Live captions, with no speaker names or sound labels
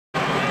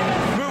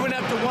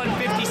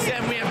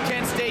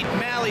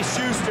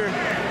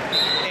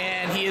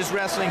Demas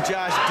wrestling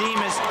Josh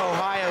Demas,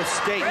 Ohio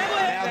State.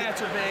 Now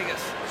Match of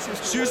Vegas.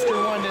 Shuster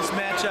won this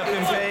matchup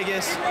in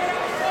Vegas.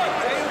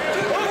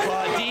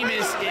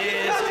 Demas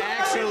is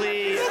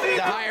actually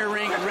the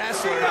higher-ranked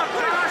wrestler,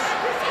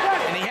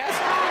 and he has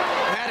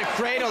had a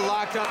cradle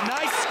locked up.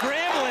 Nice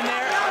scramble in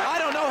there. I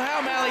don't know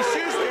how Mallie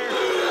Shuster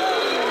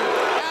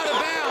out of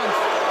bounds.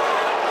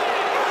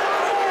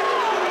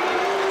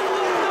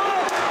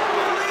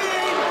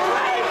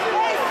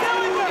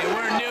 They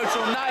were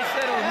neutral. Nice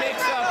little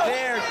mix-up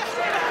there.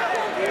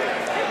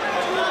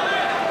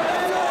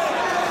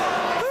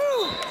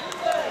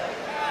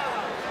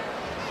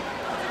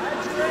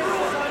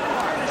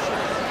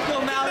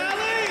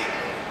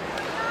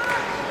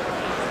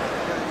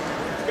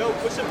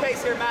 Push some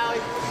pace here, Mallie.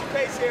 Push some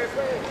pace here. That's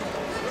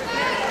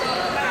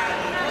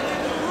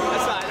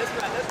fine. Let's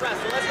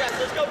wrestle.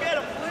 Let's go get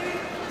him.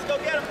 Let's go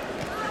get him.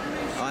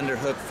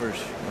 Underhook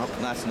first. Oh,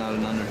 that's not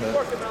an underhook.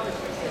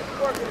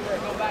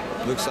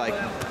 Looks like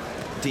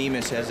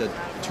Demas has a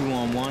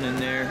 2-on-1 in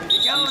there.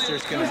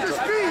 Schuster's going to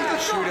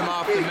shoot him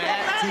off the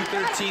mat.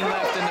 2:13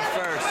 left in the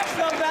first. Let's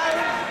go,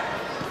 Mallie.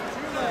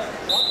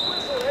 2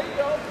 legs. There you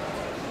go.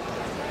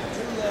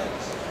 2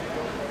 legs.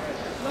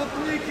 Left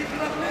knee, keep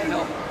it up,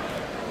 knee.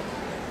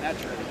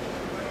 That's right.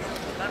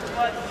 That's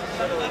what?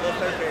 Little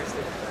third base.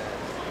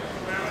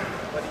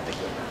 What do you think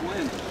you'll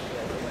win?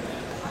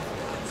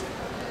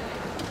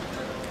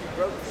 He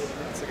broke 4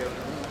 minutes ago.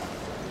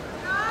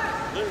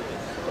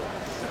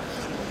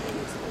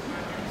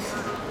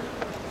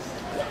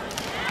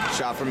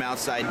 Shot from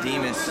outside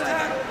Demas.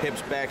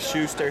 Hips back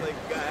Shuster.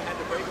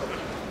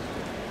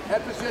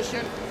 Head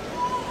position.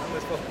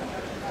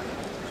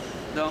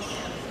 No.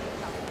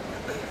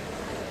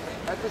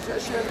 Head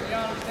position.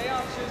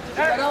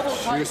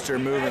 Shuster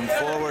moving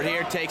forward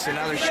here, takes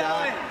another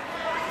shot.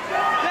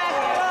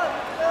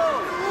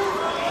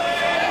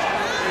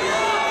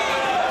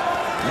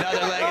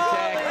 Another leg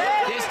attack.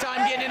 This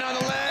time getting in on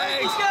the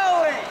legs.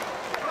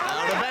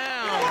 Out of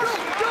bounds.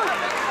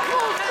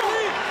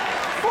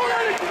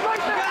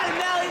 Got it,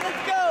 Mallie.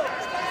 Let's go.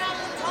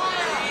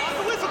 Off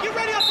the whistle. Get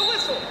ready off the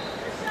whistle.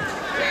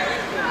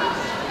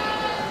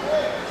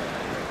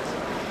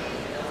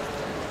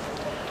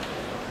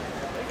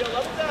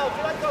 Level down,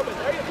 get that coming.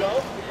 There you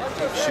go.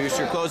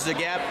 Shuster closes the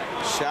gap.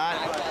 Shot.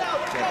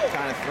 Got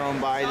kind of thrown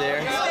by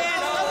there.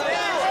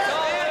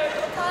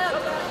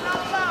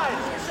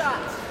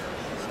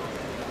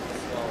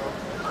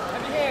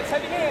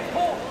 Heavy hands,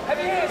 pull.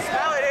 Heavy hands.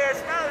 Smell it here,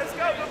 smell it. Let's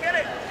go get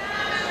it.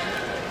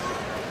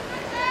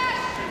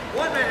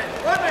 1 minute.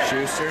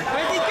 Shuster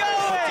Where's he going?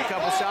 puts a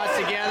couple shots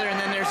together, and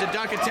then there's a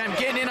dunk attempt.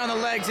 Getting in on the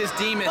legs is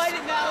Demas. Fight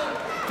it, Mallie.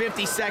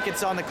 50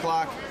 seconds on the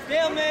clock.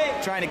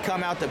 Stalemate. Trying to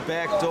come out the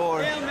back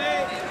door.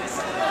 Stalemate.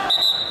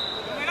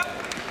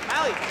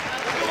 Mallie,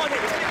 let's do one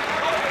here.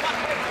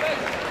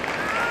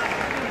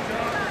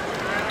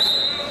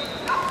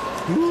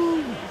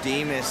 Woo,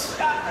 Demas.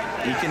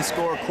 He can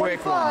score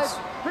quick ones.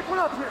 Pick one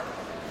up here.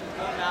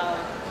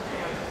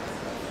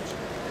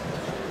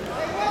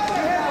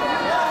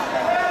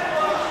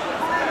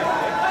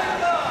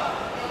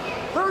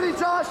 30,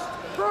 Josh.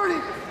 30.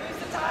 Release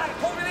the tie.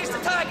 Pull, release the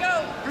tie.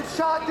 Go. Good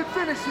shot. Good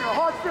finish here.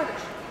 Hard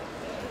finish.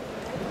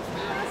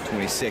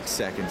 26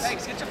 seconds.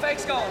 Fakes. Get your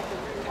fakes going.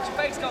 Get your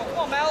fakes going. Come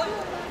on, Mallie.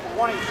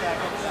 20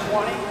 seconds.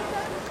 20.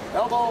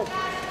 Elbow.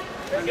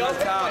 There you go.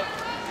 Top.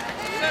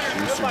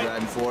 Shuster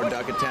driving forward,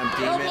 duck attempt,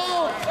 Demas.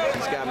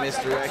 He's got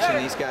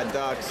misdirection, he's got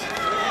ducks. 11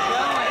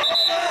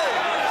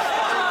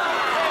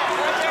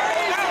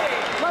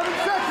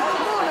 seconds.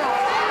 Come on now.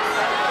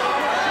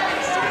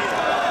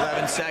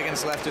 11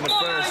 seconds left in the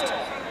first. Here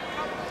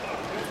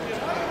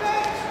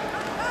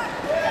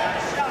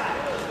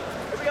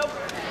we go.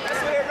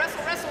 Wrestle here.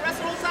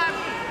 Wrestle whole time.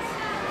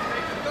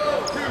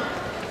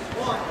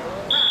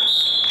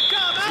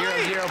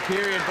 0-0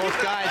 period,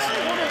 both guys. A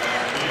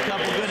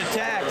couple good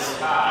attacks.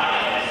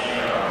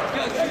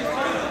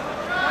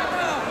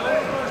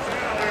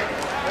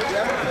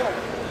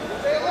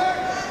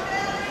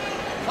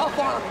 Tough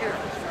on him here.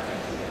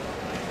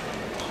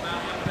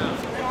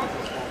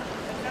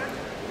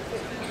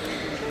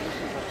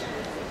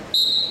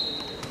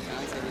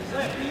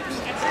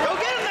 Go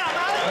get him now,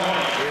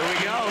 Mallie. Here we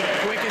go,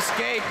 quick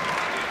escape.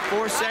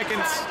 4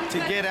 seconds to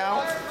get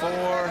out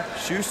for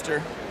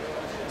Shuster.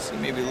 See,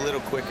 maybe a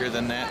little quicker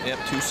than that. Yep,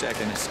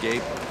 2-second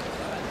escape.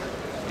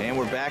 And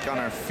we're back on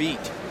our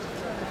feet.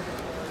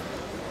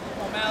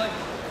 Come on, Mallie.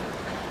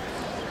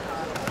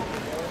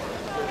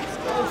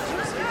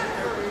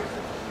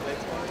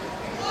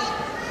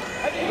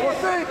 More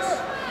fakes.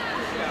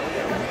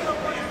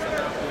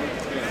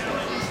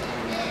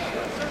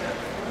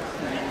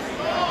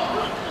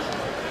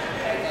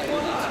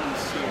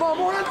 Come on,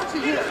 more energy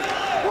here.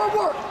 More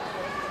work.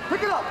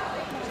 Pick it up.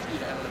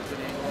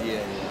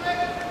 Yeah.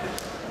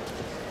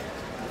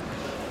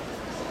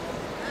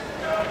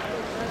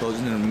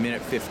 Closing in a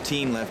minute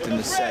 15 left in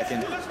the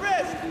second.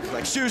 Looks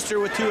like Shuster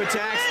with 2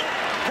 attacks.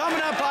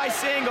 Coming up high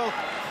single.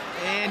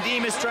 And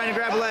Demas trying to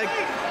grab a leg.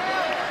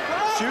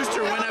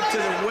 Shuster went up to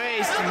the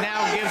waist and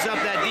now gives up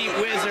that deep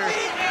whizzer.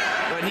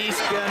 But he's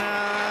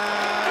gonna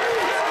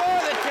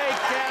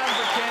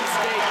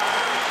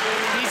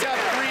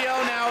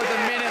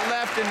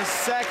the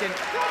second.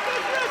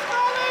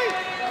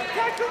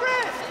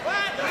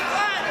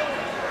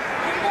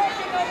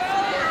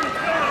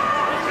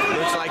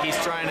 Looks like he's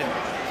trying to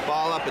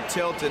ball up a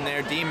tilt in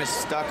there. Demas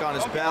stuck on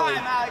his belly.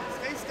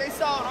 Stay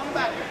solid on the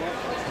back.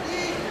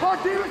 Come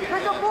on, Demas, pick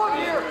up one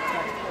here.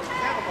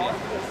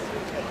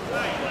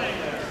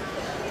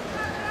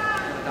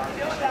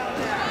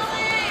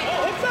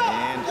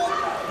 And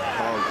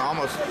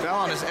almost fell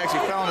on his,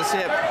 actually fell on his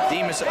hip.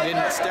 Demas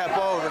didn't step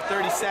over.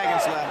 30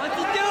 seconds left. What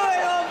you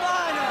doing,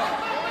 Omano?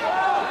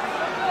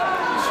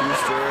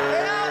 Shuster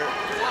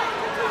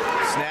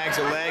snags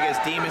a leg as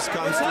Demas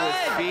comes to his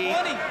feet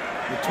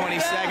with 20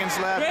 seconds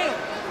left.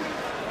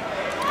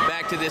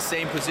 Back to this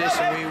same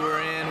position we were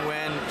in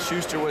when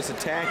Shuster was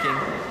attacking.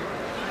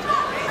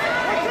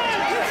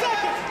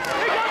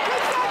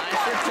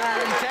 Nice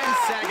return, 10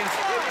 seconds.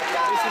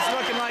 This is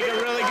looking like a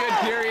really good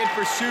period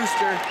for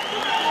Shuster.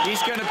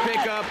 He's going to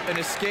pick up an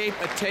escape,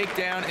 a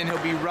takedown, and he'll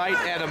be right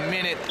at a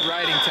minute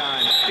riding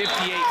time,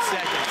 58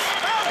 seconds.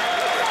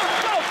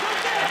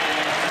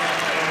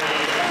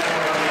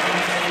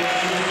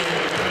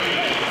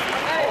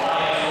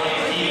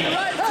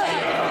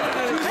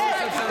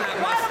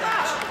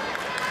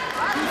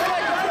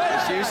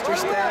 Shuster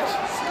stash.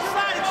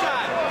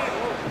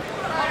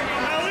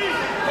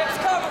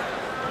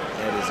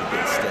 That is a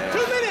good stash. 2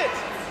 minutes.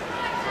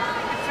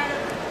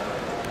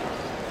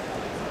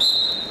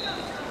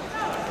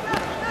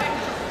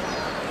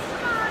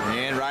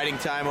 And riding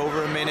time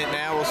over a minute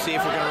now. We'll see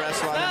if we're going to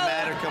wrestle on the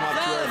mat or come up to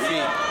our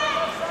feet.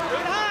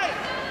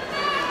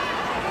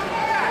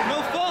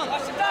 No fun.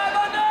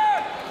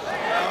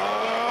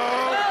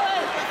 Oh,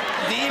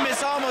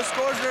 Demas almost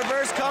scores a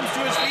reverse, comes to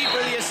his feet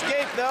for the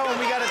escape though, and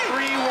we got a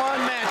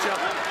 3-1 matchup.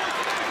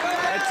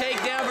 A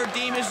takedown for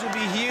Demas would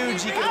be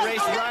huge. He could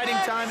erase riding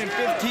time in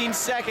 15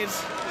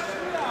 seconds.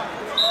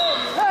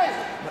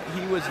 But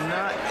he was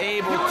not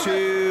able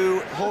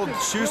to hold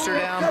Shuster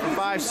down for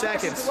 5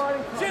 seconds.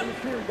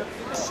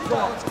 Let's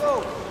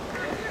go.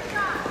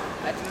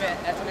 That's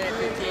a minute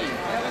 15.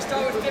 Yeah, we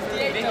start with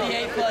 58.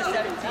 58 plus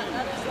 17.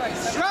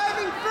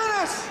 Driving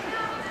finish.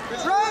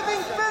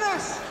 Driving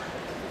finish.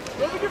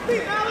 Move your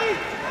feet, Mallie.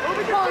 Move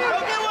your feet. Go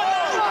get one.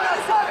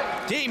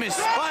 Demas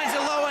finds a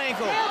low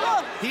ankle.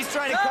 He's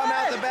trying to come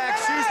out the back.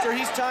 Shuster,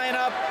 he's tying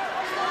up.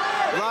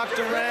 Locked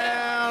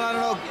around, I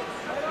don't know,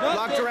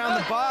 locked around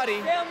the body.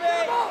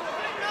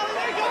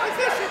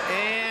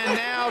 And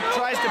now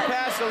tries to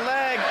pass a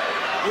leg.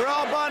 We're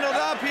all bundled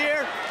up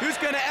here. Who's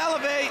going to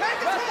elevate?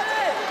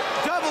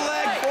 Double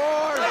leg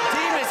for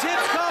Demas.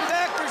 Hips come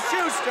back for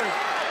Shuster.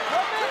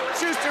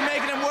 Shuster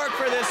making him work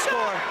for this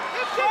score.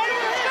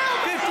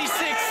 56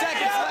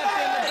 seconds left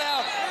in the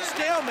bout.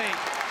 Stalemate.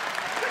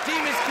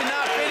 Demas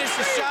cannot finish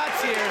the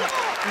shots here.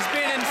 He's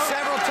been in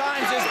several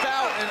times this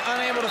bout and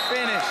unable to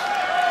finish.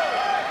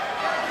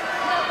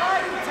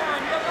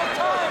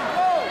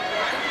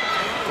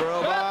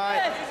 Throw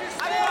by.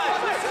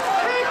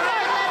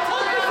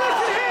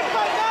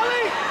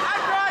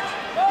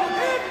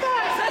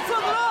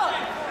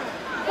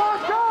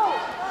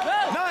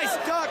 Nice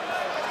duck.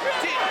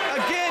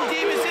 Again,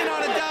 Demas in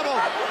on a double.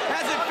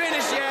 Hasn't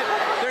finished yet.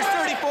 There's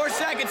 34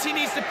 seconds. He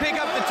needs to pick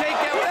up the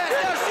takedown pass.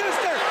 Now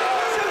Shuster.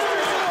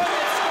 Shuster's the one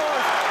that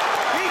scores.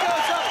 He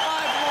goes up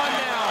 5-1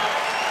 now.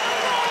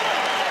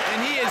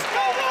 And he is a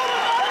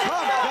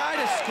tough guy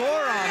to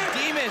score on.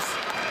 Demas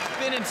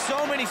been in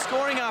so many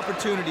scoring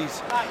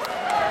opportunities.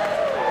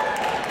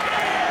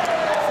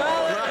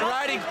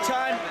 Riding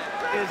time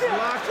is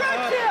locked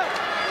up.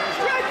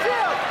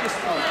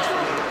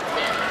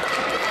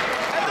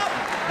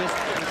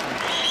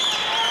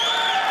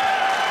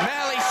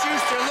 Mallie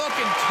Shuster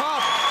looking tough.